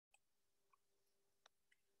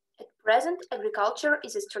Present, agriculture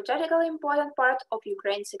is a strategically important part of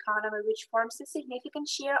Ukraine's economy, which forms a significant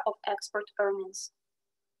share of export earnings.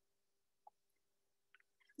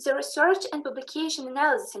 The research and publication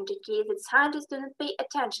analysis indicate that scientists do not pay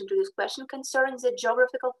attention to this question concerning the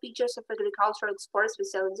geographical features of agricultural export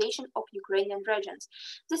specialization of Ukrainian regions,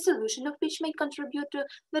 the solution of which may contribute to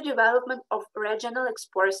the development of regional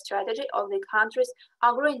export strategy of the country's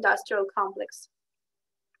agro-industrial complex.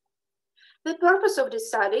 The purpose of this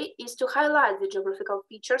study is to highlight the geographical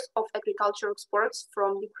features of agricultural exports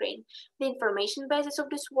from Ukraine. The information basis of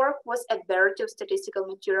this work was a variety of statistical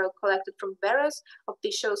material collected from various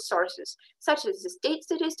official sources, such as the State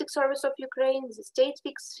Statistics Service of Ukraine, the State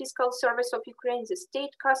Fiscal Service of Ukraine, the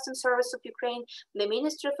State Customs Service of Ukraine, the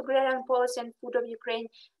Ministry of Agrarian Policy and Food of Ukraine,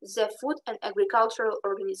 the Food and Agricultural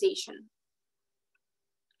Organization.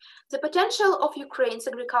 The potential of Ukraine's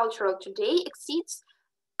agriculture today exceeds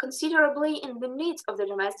considerably in the needs of the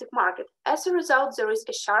domestic market. As a result, there is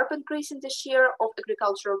a sharp increase in the share of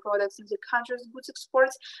agricultural products in the country's goods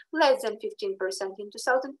exports, less than 15% in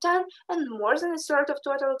 2010 and more than a third of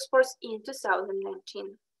total exports in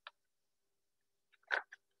 2019.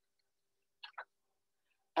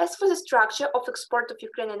 As for the structure of export of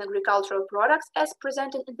Ukrainian agricultural products, as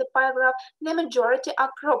presented in the pie graph, the majority are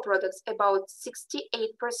crop products, about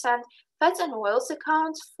 68%, fats and oils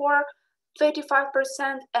accounts for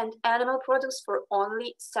 35%, and animal products for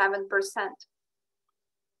only 7%.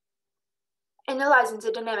 Analyzing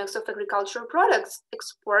the dynamics of agricultural products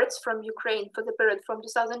exports from Ukraine for the period from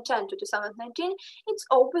 2010 to 2019, it's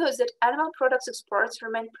obvious that animal products exports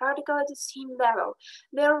remain practically at the same level.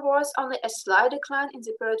 There was only a slight decline in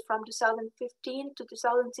the period from 2015 to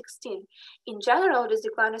 2016. In general, this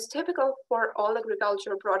decline is typical for all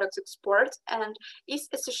agricultural products exports and is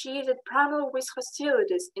associated primarily with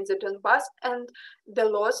hostilities in the Donbass and the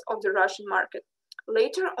loss of the Russian market.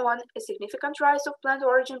 Later on, a significant rise of plant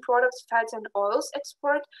origin products, fats and oils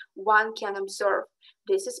export one can observe.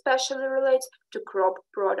 This especially relates to crop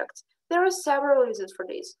products. There are several reasons for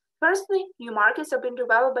this. Firstly, new markets have been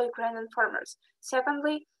developed by Ukrainian farmers.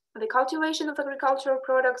 Secondly, the cultivation of agricultural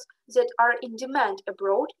products that are in demand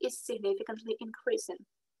abroad is significantly increasing.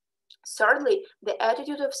 Thirdly, the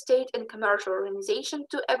attitude of state and commercial organizations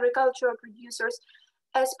to agricultural producers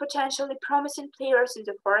as potentially promising players in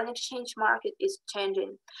the foreign exchange market is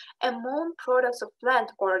changing. Among products of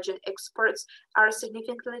plant origin exports are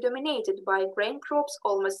significantly dominated by grain crops,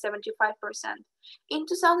 almost 75%. In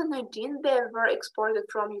 2019, they were exported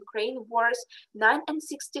from Ukraine worth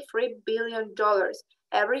 $9.63 billion.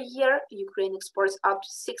 Every year, Ukraine exports up to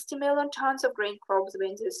 60 million tons of grain crops,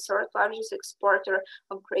 being the third largest exporter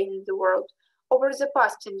of grain in the world. Over the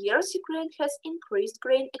past 10 years, Ukraine has increased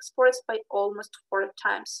grain exports by almost 4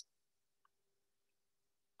 times.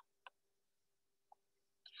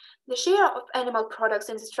 The share of animal products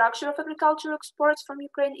in the structure of agricultural exports from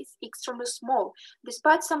Ukraine is extremely small.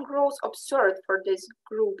 Despite some growth observed for this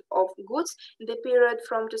group of goods in the period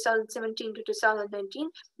from 2017 to 2019,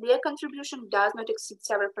 their contribution does not exceed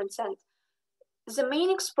 7%. The main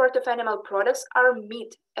export of animal products are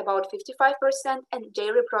meat, about 55%, and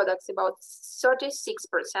dairy products, about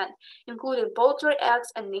 36%, including poultry,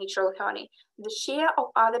 eggs, and natural honey. The share of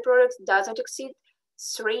other products does not exceed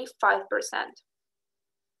 3–5%.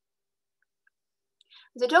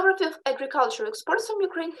 The geography of agricultural exports from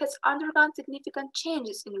Ukraine has undergone significant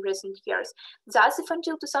changes in recent years. Thus, if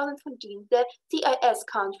until 2014, the CIS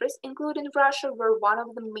countries, including Russia, were one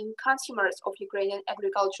of the main consumers of Ukrainian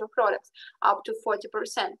agricultural products, up to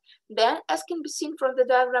 40%. Then, as can be seen from the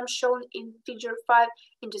diagram shown in Figure 5,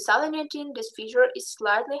 in 2018, this figure is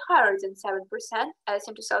slightly higher than 7% as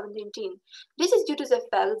in 2019. This is due to the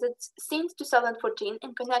fact that since 2014,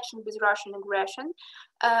 in connection with Russian aggression,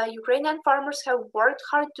 Ukrainian farmers have worked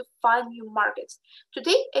hard to find new markets.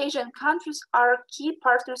 Today, Asian countries are key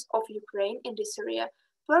partners of Ukraine in this area.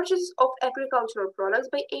 Purchase of agricultural products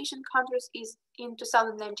by Asian countries is in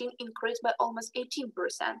 2019 increased by almost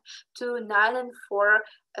 18% to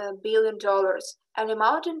 $9.4 billion and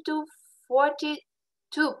amounting to 42.6%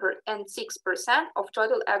 of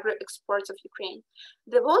total agri-exports of Ukraine.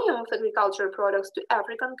 The volume of agricultural products to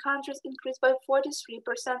African countries increased by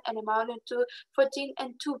 43% and amounted to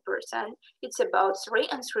 14.2%. It's about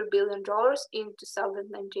 $3.3 billion in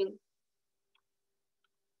 2019.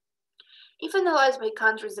 If analyzed by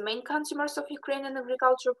countries, the main consumers of Ukrainian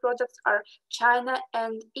agricultural products are China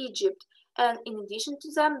and Egypt. And in addition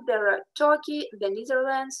to them, there are Turkey, the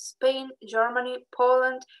Netherlands, Spain, Germany,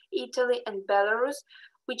 Poland, Italy, and Belarus,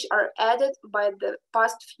 which are added by the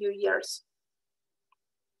past few years.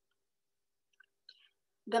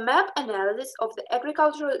 The map analysis of the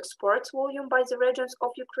agricultural exports volume by the regions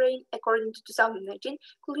of Ukraine according to 2019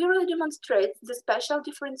 clearly demonstrates the special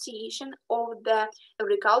differentiation of the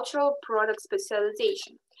agricultural product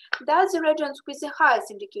specialization. Thus, the regions with the highest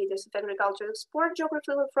indicators of agricultural export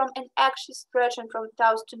geography from an axis stretching from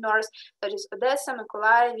south to north, such as Odessa,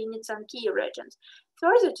 Mykolaiv, Vinnytsia, and Kyiv regions.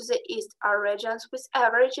 Further to the east are regions with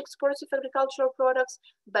average exports of agricultural products.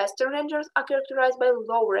 Western regions are characterized by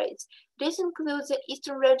low rates. This includes the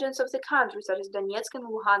eastern regions of the country, such as Donetsk and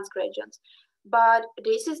Luhansk regions. But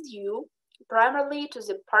this is due primarily to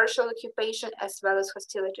the partial occupation as well as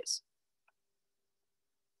hostilities.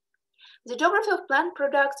 The geography of plant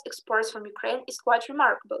products exports from Ukraine is quite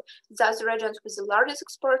remarkable. Thus, the regions with the largest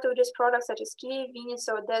export of these products, such as Kyiv,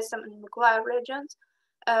 Vinnytsia, Odessa, and Mykolaiv regions,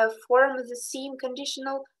 form the same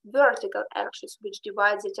conditional vertical axis, which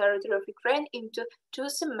divides the territory of Ukraine into two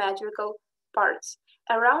symmetrical parts.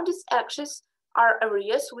 Around this axis are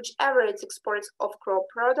areas which average exports of crop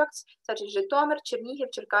products, such as Zhytomyr,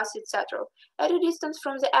 Chernihiv, Cherkasy, etc. At a distance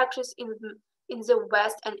from the axis in the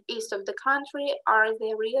west and east of the country are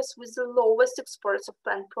the areas with the lowest exports of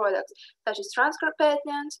plant products, such as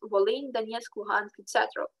Transcarpathians, Volyn, Donetsk, Luhansk, etc.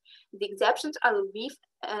 The exceptions are Lviv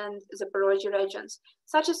and Zaporozhye regions.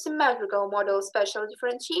 Such a symmetrical model of special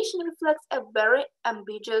differentiation reflects a very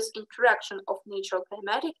ambiguous interaction of natural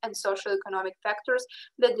climatic and socio-economic factors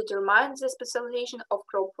that determine the specialization of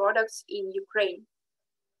crop products in Ukraine.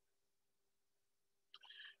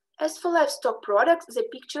 As for livestock products, the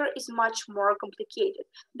picture is much more complicated.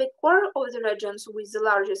 The core of the regions with the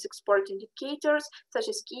largest export indicators, such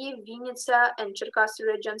as Kyiv, Vinnytsia, and Cherkasy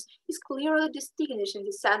regions, is clearly distinguished in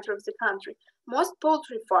the center of the country. Most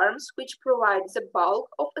poultry farms, which provide the bulk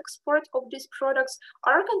of export of these products,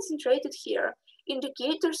 are concentrated here.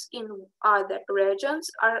 Indicators in other regions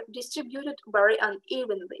are distributed very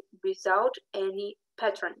unevenly, without any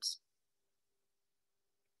patterns.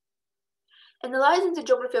 Analyzing the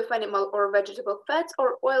geography of animal or vegetable fats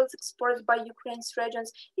or oils exported by Ukraine's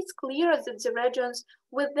regions, it's clear that the regions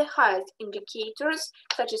with the highest indicators,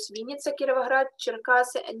 such as Vinnytsia, Kirovograd,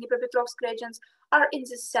 Cherkasy, and Dnipropetrovsk regions, are in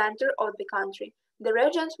the center of the country. The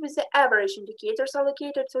regions with the average indicators are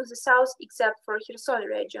located to the south except for Kherson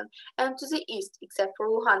region, and to the east except for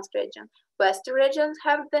Luhansk region. Western regions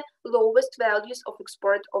have the lowest values of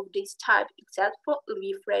export of this type except for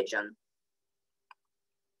Lviv region.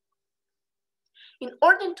 In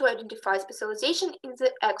order to identify specialization in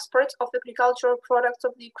the exports of agricultural products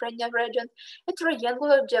of the Ukrainian region, a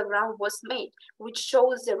triangular diagram was made, which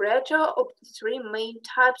shows the ratio of the three main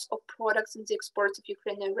types of products in the exports of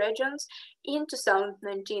Ukrainian regions in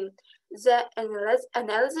 2019. The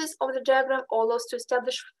analysis of the diagram allows to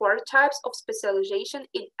establish four types of specialization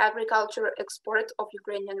in agricultural export of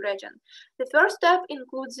Ukrainian region. The first type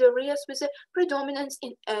includes the areas with a predominance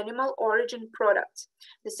in animal origin products.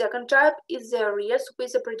 The second type is the areas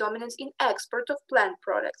with a predominance in export of plant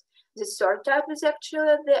products. The third type is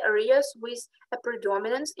actually the areas with a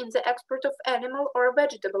predominance in the export of animal or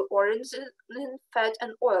vegetable origins in fat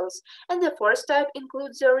and oils. And the fourth type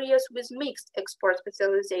includes the areas with mixed export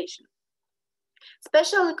specialization.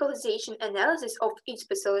 Special localization analysis of each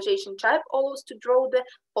specialization type allows to draw the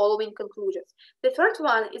following conclusions. The first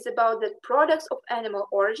one is about that products of animal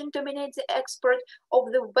origin dominate the export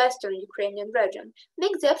of the western Ukrainian region. The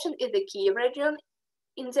exception is the Kyiv region,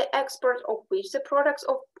 in the export of which the products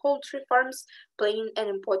of poultry farms play an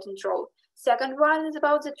important role. Second one is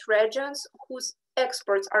about that regions whose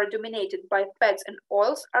exports are dominated by fats and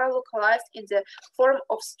oils are localized in the form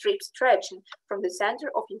of strip stretching from the center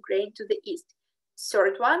of Ukraine to the east.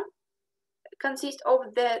 Third one consists of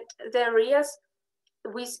the areas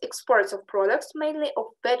with exports of products, mainly of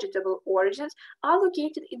vegetable origins, are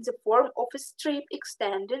located in the form of a strip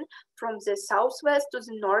extending from the southwest to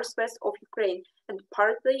the northwest of Ukraine and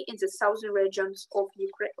partly in the southern regions of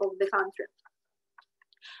the country.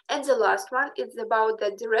 And the last one is about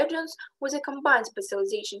that the regions with a combined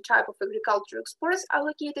specialization type of agricultural exports are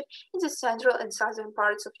located in the central and southern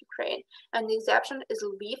parts of Ukraine, and the exception is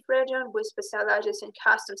Lviv region, which specializes in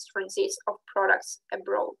customs transits of products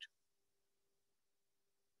abroad.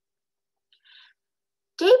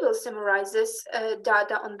 Table summarizes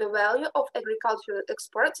data on the value of agricultural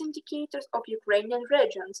exports indicators of Ukrainian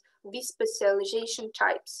regions with specialization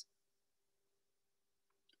types.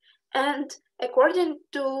 And according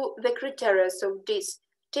to the criteria of this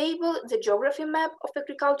table, the geography map of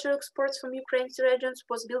agricultural exports from Ukraine's regions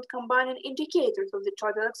was built combining indicators of the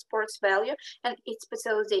total exports value and its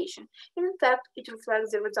specialization. In fact, it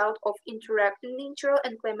reflects the result of interacting natural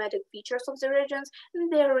and climatic features of the regions and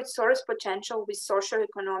their resource potential with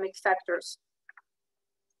socio-economic factors.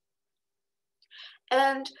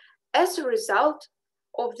 And as a result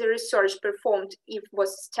of the research performed, it was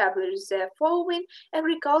established the following: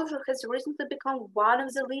 agriculture has recently become one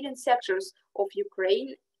of the leading sectors of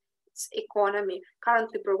Ukraine's economy,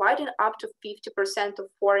 currently providing up to 50% of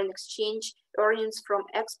foreign exchange earnings from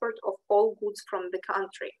export of all goods from the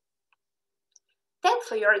country. Thanks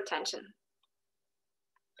for your attention.